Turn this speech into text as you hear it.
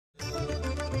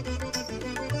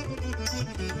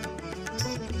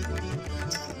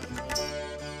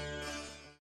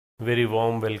Very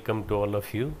warm welcome to all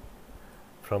of you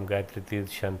from Gayatri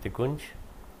Shantikunj.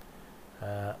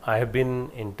 I have been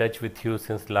in touch with you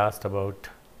since last about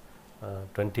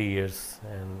 20 years,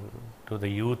 and to the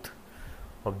youth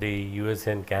of the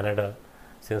USA and Canada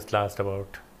since last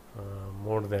about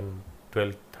more than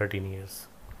 12-13 years,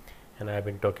 and I have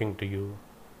been talking to you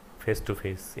face to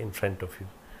face in front of you,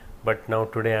 but now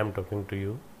today I am talking to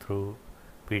you through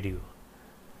video.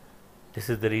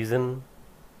 This is the reason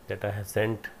that I have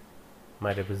sent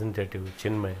my representative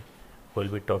Chinmay, who will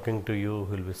be talking to you,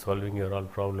 who will be solving your all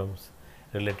problems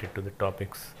related to the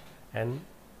topics and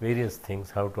various things,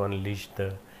 how to unleash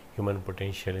the human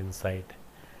potential inside.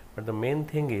 But the main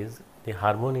thing is the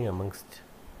harmony amongst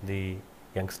the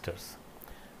youngsters.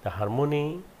 The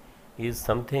harmony is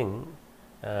something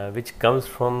which comes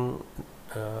from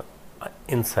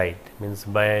inside, means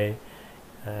by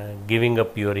giving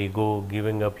up your ego,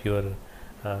 giving up your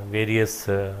various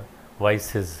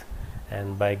vices,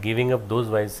 and by giving up those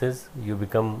vices you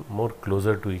become more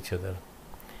closer to each other.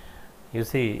 You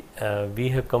see, we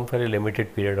have come for a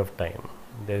limited period of time.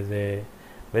 There is a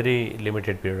very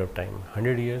limited period of time.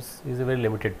 100 years is a very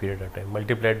limited period of time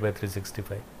multiplied by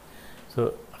 365.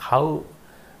 So how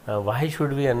why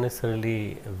should we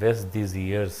unnecessarily waste these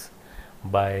years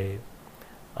by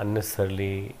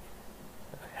unnecessarily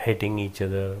hating each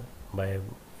other, by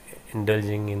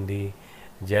indulging in the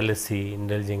jealousy,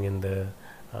 indulging in the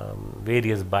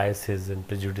various biases and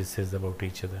prejudices about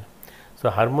each other. So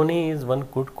harmony is one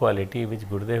good quality which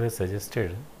Gurudev has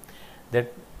suggested,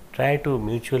 that try to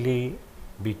mutually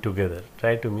be together,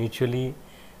 try to mutually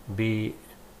be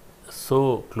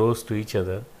so close to each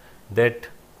other that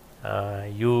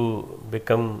you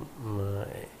become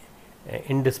an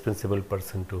indispensable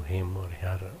person to him or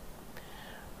her.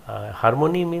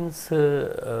 Harmony means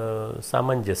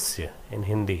samanjasya in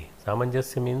Hindi.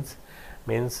 Samanjasya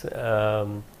means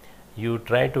you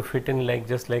try to fit in, like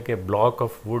just like a block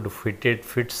of wood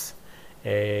fits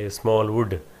a small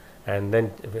wood, and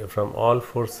then from all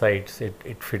four sides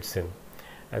it fits in,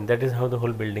 and that is how the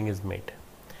whole building is made.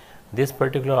 This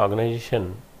particular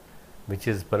organization, which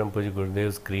is Param Puja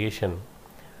Gurudev's creation,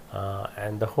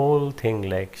 and the whole thing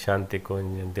like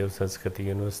Shantikunj and Dev Sanskriti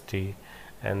University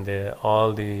and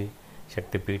all the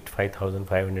Shaktipeeth,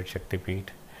 5500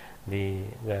 Shaktipeeth, the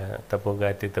Tapo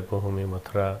Gayatri Tapo Humi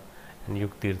Mathura and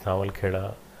Yuktir Thawal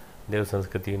Kheda, Dev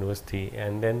Sanskriti University,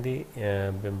 and then the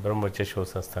Brahmavarchas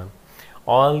Sansthan.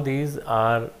 All these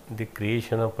are the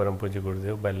creation of Param Puja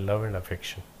Gurudev by love and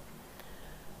affection,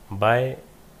 by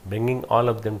bringing all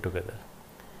of them together.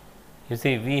 You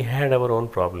see, we had our own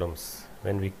problems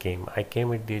when we came. I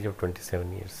came at the age of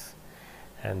 27 years,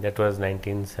 and that was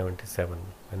 1977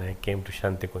 when I came to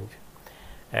Shantikunj.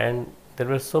 And there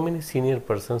were so many senior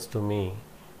persons to me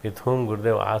with whom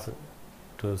Gurudev asked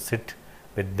to sit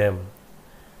with them.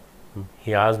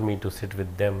 He asked me to sit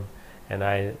with them, and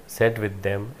I sat with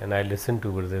them and I listened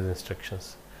to Gurudev's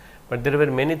instructions. But there were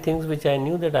many things which I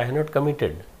knew that I had not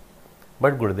committed.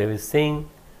 But Gurudev is saying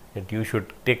that you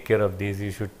should take care of these,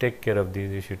 you should take care of these,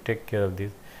 you should take care of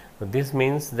these. So this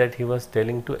means that he was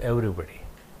telling to everybody.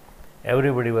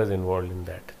 Everybody was involved in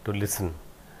that, to listen.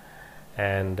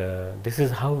 And this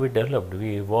is how we developed,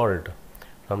 we evolved.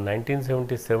 From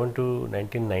 1977 to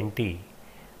 1990,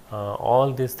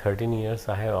 all these 13 years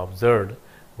I have observed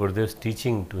Gurudev's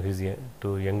teaching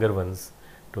to younger ones,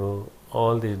 to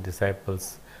all the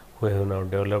disciples who have now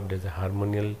developed as a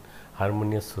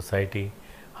harmonious society,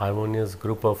 harmonious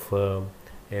group of a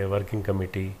working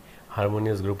committee,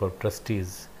 harmonious group of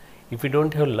trustees. If we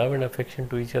don't have love and affection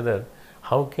to each other,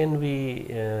 how can we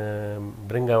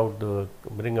bring about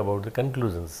the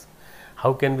conclusions?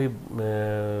 How can we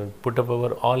put up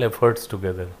our all efforts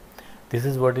together? This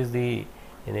is what is the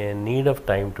need of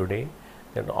time today,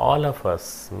 that all of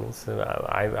us, means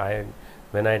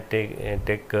when I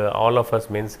take all of us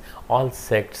means all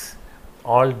sects,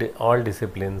 all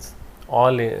disciplines,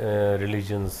 all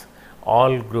religions,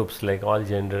 all groups, like all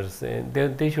genders,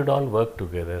 they should all work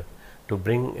together to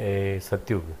bring a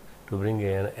Satyug, to bring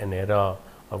an era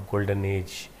of golden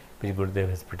age which Gurudev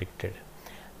has predicted.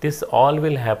 This all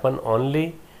will happen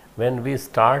only when we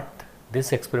start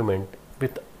this experiment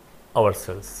with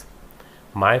ourselves.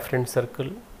 My friend circle,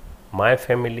 my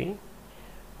family,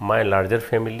 my larger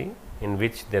family, in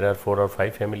which there are 4 or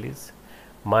 5 families,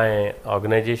 my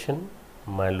organization,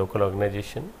 my local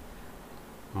organization,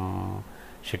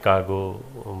 Chicago,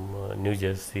 New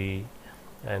Jersey,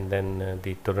 and then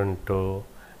the Toronto,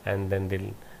 and then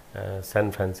the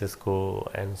San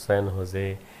Francisco and San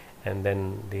Jose, and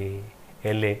then the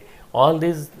LA. All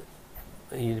these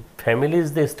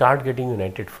families, they start getting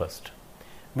united first.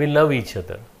 We love each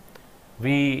other.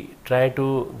 we try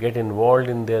to get involved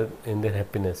in their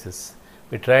happinesses,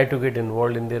 we try to get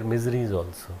involved in their miseries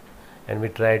also, and we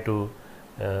try to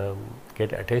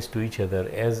get attached to each other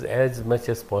as much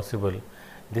as possible.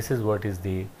 This is what is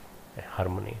the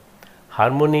harmony.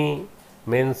 Harmony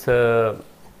means 1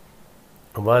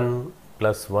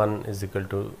 plus 1 is equal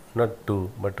to not 2,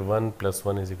 but 1 plus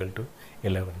 1 is equal to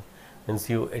 11. Means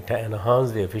you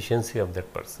enhance the efficiency of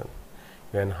that person.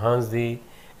 You enhance the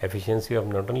efficiency of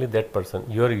not only that person,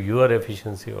 your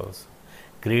efficiency also,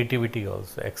 creativity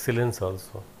also, excellence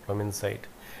also from inside.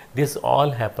 This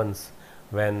all happens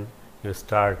when you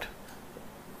start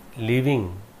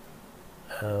living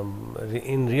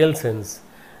in real sense,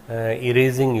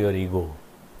 erasing your ego.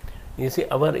 You see,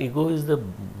 our ego is the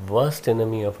worst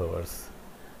enemy of ours.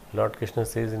 Lord Krishna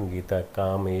says in Gita,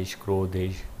 Kamesh,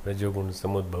 Krodhesh, Rajogun,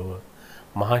 Samudbhava,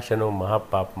 Mahashano,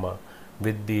 Mahapapma,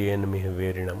 Vidhi enemy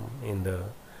Verinam. In the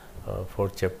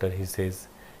 4th chapter, he says,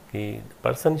 the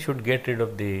person should get rid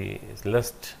of the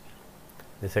lust,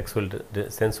 the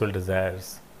sensual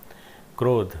desires.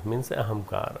 Krodh means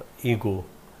ahamkar, ego.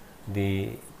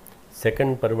 The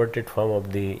second perverted form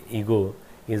of the ego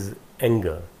is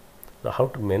anger. So how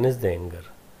to manage the anger?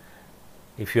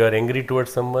 If you are angry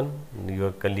towards someone,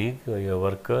 your colleague or your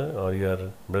worker or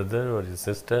your brother or your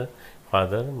sister,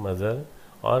 father, mother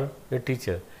or your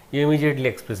teacher, you immediately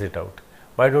express it out.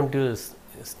 Why don't you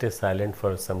stay silent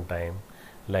for some time,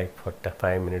 like for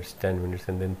 5 minutes, 10 minutes,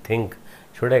 and then think,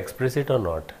 should I express it or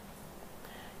not?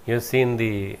 You have seen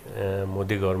the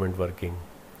Modi government working.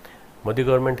 Modi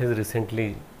government has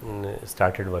recently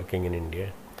started working in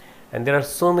India, and there are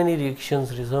so many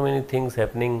reactions, so many things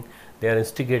happening. They are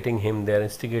instigating him, they are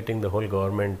instigating the whole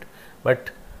government, but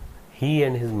he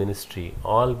and his ministry,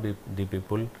 all the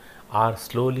people are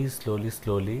slowly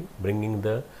bringing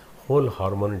the whole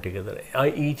harmony together.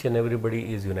 Each and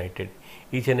everybody is united,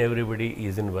 each and everybody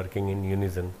is working in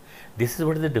unison. This is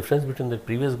what is the difference between the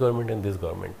previous government and this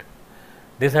government.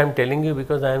 This I am telling you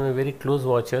because I am a very close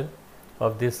watcher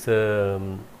of this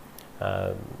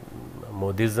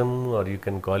Modism, or you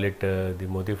can call it the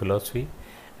Modi philosophy,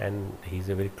 and he is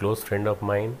a very close friend of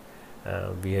mine.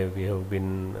 We have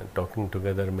been talking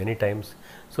together many times.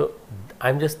 So I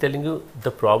am just telling you, the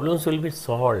problems will be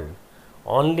solved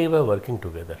only by working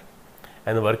together,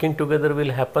 and working together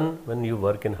will happen when you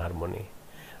work in harmony.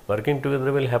 Working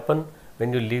together will happen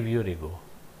when you leave your ego.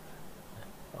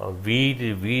 We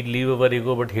leave our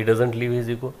ego, but he doesn't leave his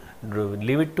ego.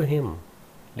 Leave it to him.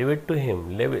 Leave it to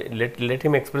him. Let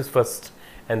him express first,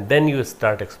 and then you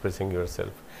start expressing yourself.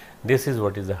 This is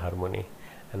what is the harmony.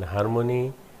 And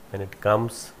harmony, when it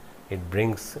comes, it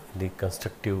brings the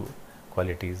constructive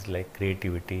qualities like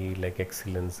creativity, like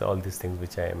excellence, all these things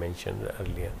which I mentioned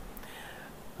earlier.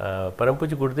 Param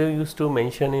Pujya Gurudev used to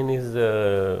mention in his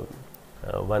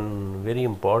one very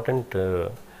important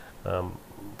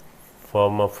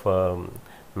form of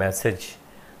message,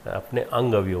 अपने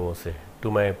अंग अवयवों से, to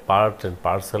my part and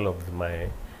parcel of my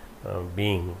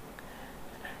being.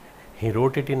 He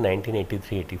wrote it in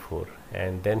 1983-84,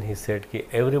 and then he said that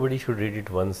everybody should read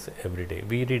it once every day.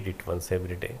 We read it once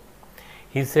every day.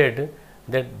 He said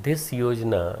that this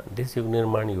Yojana, this Yug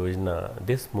Nirman Yojana,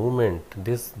 this movement,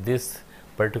 this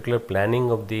particular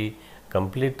planning of the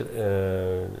complete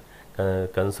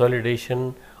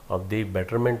consolidation of the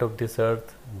betterment of this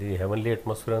earth, the heavenly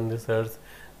atmosphere on this earth,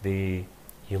 the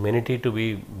humanity to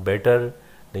be better,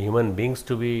 the human beings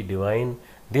to be divine,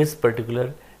 this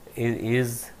particular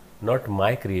is not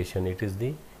my creation, it is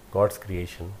the God's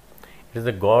creation. It is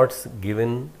the God's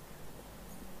given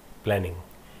planning.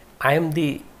 I am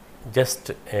the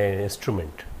just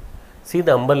instrument. See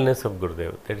the humbleness of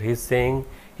Gurudev, that he is saying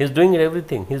he is doing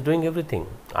everything, he is doing everything.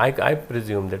 I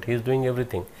presume that he is doing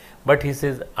everything, but he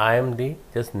says I am the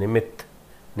just nimit.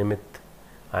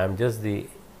 I am just the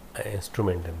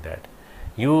instrument in that.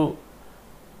 You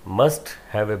must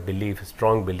have a belief,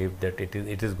 strong belief that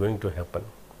it is going to happen.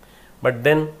 But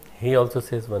then he also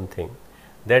says one thing,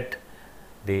 that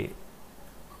the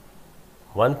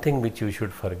one thing which you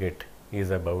should forget is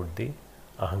about the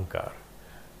ahankar.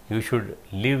 You should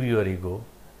leave your ego,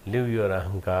 leave your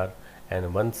ahankar,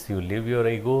 and once you leave your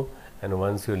ego, and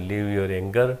once you leave your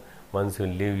anger, once you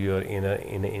leave your inner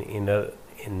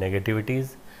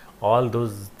negativities, all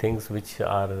those things which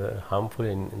are harmful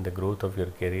in the growth of your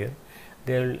career,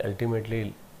 they will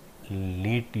ultimately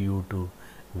lead you to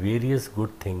various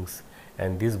good things,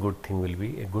 and this good thing will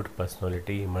be a good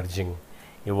personality emerging,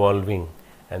 evolving,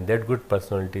 and that good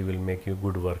personality will make you a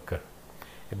good worker.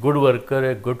 A good worker,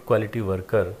 a good quality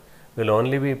worker will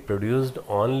only be produced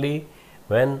only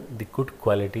when the good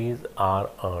qualities are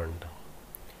earned.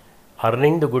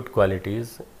 Earning the good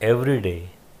qualities every day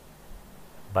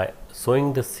by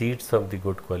sowing the seeds of the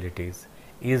good qualities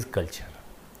is culture.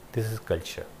 This is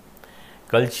culture.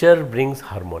 Culture brings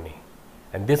harmony,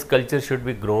 and this culture should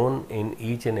be grown in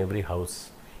each and every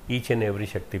house, each and every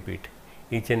Shakti Peeth,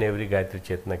 each and every Gayatri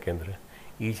Chetna Kendra,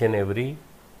 each and every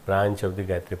branch of the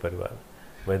Gayatri Pariwar,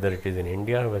 whether it is in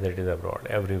India or whether it is abroad,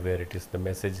 everywhere it is, the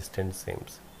message stands same.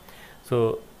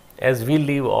 So as we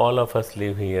live, all of us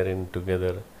live here in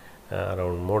together,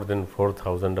 around more than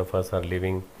 4,000 of us are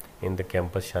living in the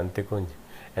campus Shantikunj,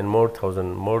 and more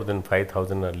than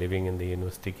 5,000 are living in the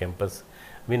university campus.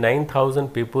 We 9,000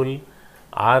 people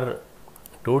are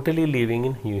totally living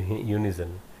in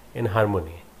unison, in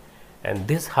harmony. And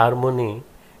this harmony,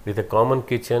 with a common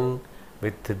kitchen,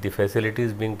 with the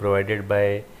facilities being provided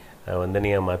by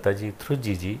Vandaniya Mataji through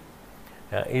Gigi,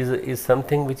 is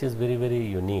something which is very, very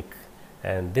unique.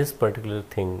 And this particular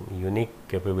thing, unique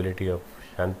capability of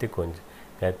Shantikunj,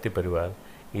 Gayatri Pariwar,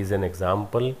 is an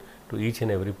example to each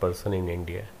and every person in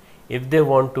India. If they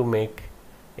want to make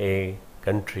a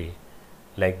country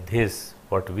like this,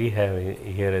 what we have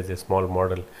here as a small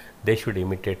model, they should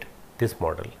imitate this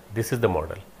model. This is the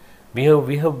model. We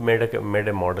have made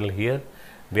a model here.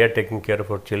 We are taking care of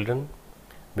our children.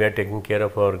 We are taking care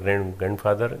of our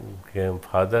grandfather,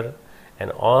 father,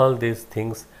 and all these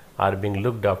things are being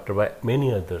looked after by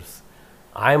many others.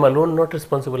 I am alone not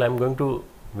responsible. I am going to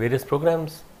various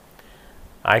programs.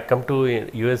 I come to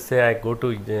USA, I go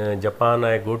to Japan,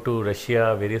 I go to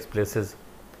Russia, various places.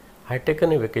 I had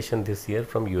taken a vacation this year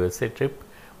from USA trip,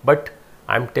 but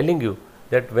I am telling you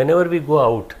that whenever we go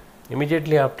out,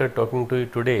 immediately after talking to you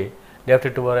today, day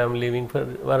after tomorrow I am leaving for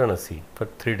Varanasi for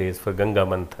 3 days for Ganga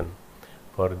Manthan,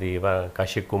 for the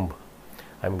Kashi Kumbh.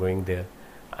 I am going there.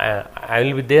 I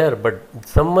will be there, but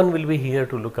someone will be here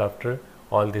to look after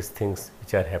all these things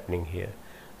which are happening here.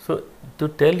 So to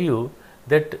tell you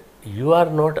that you are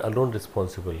not alone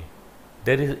responsible.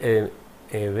 There is a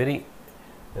very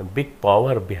big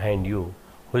power behind you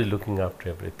who is looking after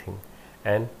everything,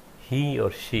 and he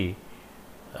or she,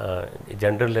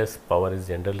 genderless, power is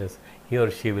genderless, he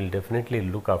or she will definitely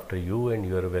look after you and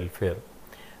your welfare.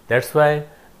 That's why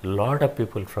lot of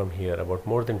people from here, about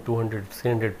more than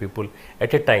 200-300 people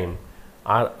at a time,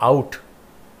 are out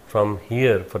from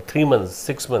here for 3 months,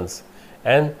 6 months,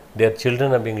 and their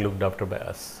children are being looked after by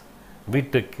us. We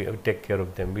take care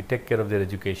of them. We take care of their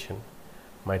education.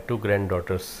 My 2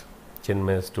 granddaughters,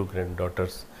 Chinmay's 2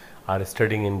 granddaughters, are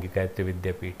studying in Gayatri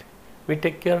Vidyapeeth. We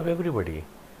take care of everybody.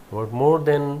 About more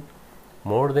than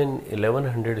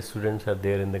 1100 students are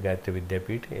there in the Gayatri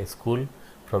Vidyapeeth, a school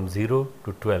from 0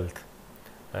 to 12th.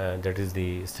 That is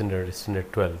the standard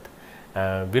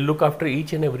 12th. We look after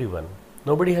each and every one.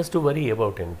 Nobody has to worry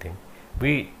about anything.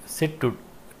 We sit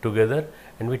together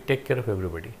and we take care of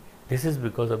everybody. This is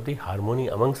because of the harmony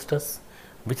amongst us,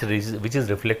 which is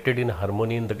reflected in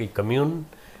harmony in the commune,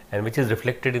 and which is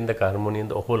reflected in the harmony in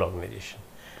the whole organization.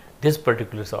 This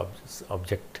particular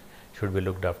object should be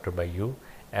looked after by you,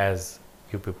 as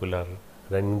you people are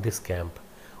running this camp.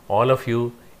 All of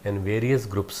you in various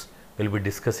groups will be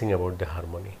discussing about the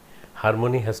harmony.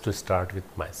 Harmony has to start with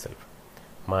myself.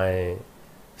 My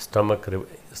stomach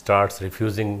starts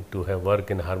refusing to have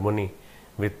work in harmony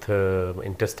with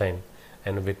intestine,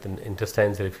 and with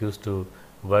intestines refuse to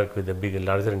work with the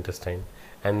larger intestine,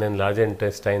 and then larger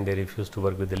intestine they refuse to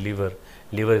work with the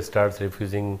liver starts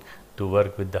refusing to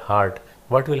work with the heart.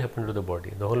 What will happen to the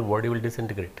body? The whole body will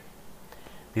disintegrate.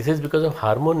 This is because of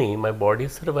harmony. My body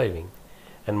is surviving,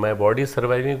 and my body is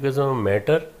surviving because of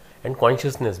matter and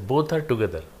consciousness, both are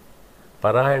together.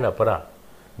 Para and apara,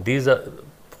 these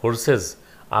forces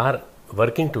are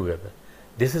working together.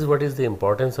 This is what is the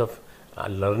importance of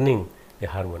learning the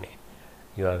harmony.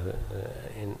 You are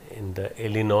in the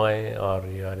Illinois, or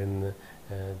you are in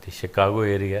the Chicago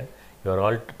area, you are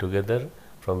all together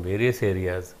from various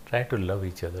areas. Try to love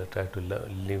each other, try to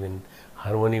live in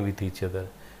harmony with each other.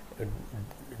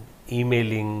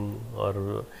 Emailing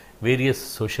or various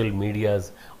social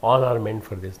medias, all are meant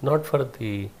for this, not for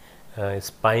the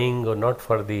spying, or not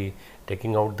for the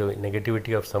taking out the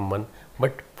negativity of someone,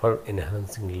 but for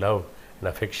enhancing love and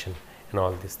affection and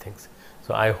all these things.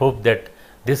 So I hope that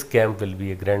this camp will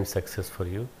be a grand success for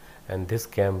you, and this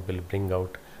camp will bring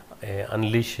out,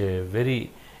 unleash a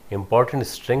very important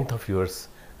strength of yours,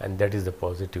 and that is the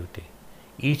positivity.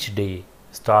 Each day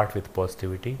start with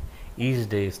positivity, each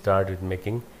day start with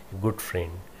making a good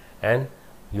friend, and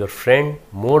your friend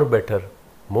more better,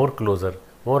 more closer,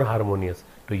 more harmonious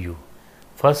to you.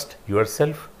 First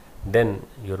yourself, then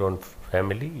your own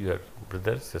family, your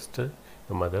brother, sister,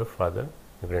 your mother, father,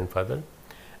 your grandfather,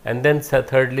 and then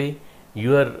thirdly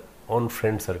your own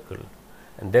friend circle,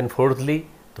 and then fourthly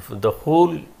the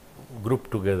whole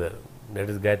group together, that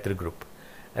is Gayatri group,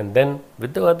 and then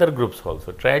with the other groups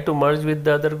also, try to merge with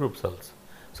the other groups also.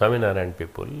 Swaminarayan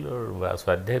people or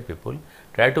Shraddhey people,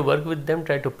 try to work with them,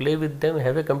 try to play with them,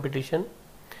 have a competition,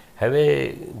 have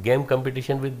a game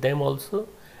competition with them also,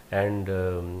 and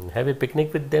have a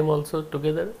picnic with them also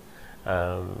together.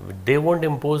 They won't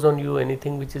impose on you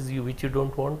anything which you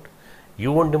don't want.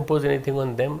 You won't impose anything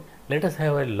on them. Let us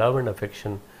have a love and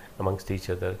affection amongst each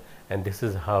other, and this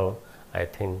is how I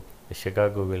think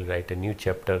Chicago will write a new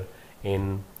chapter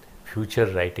in future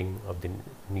writing of the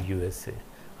USA.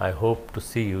 I hope to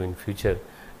see you in future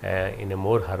in a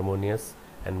more harmonious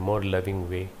and more loving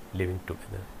way living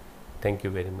together. Thank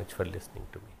you very much for listening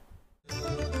to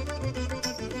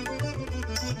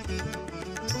me.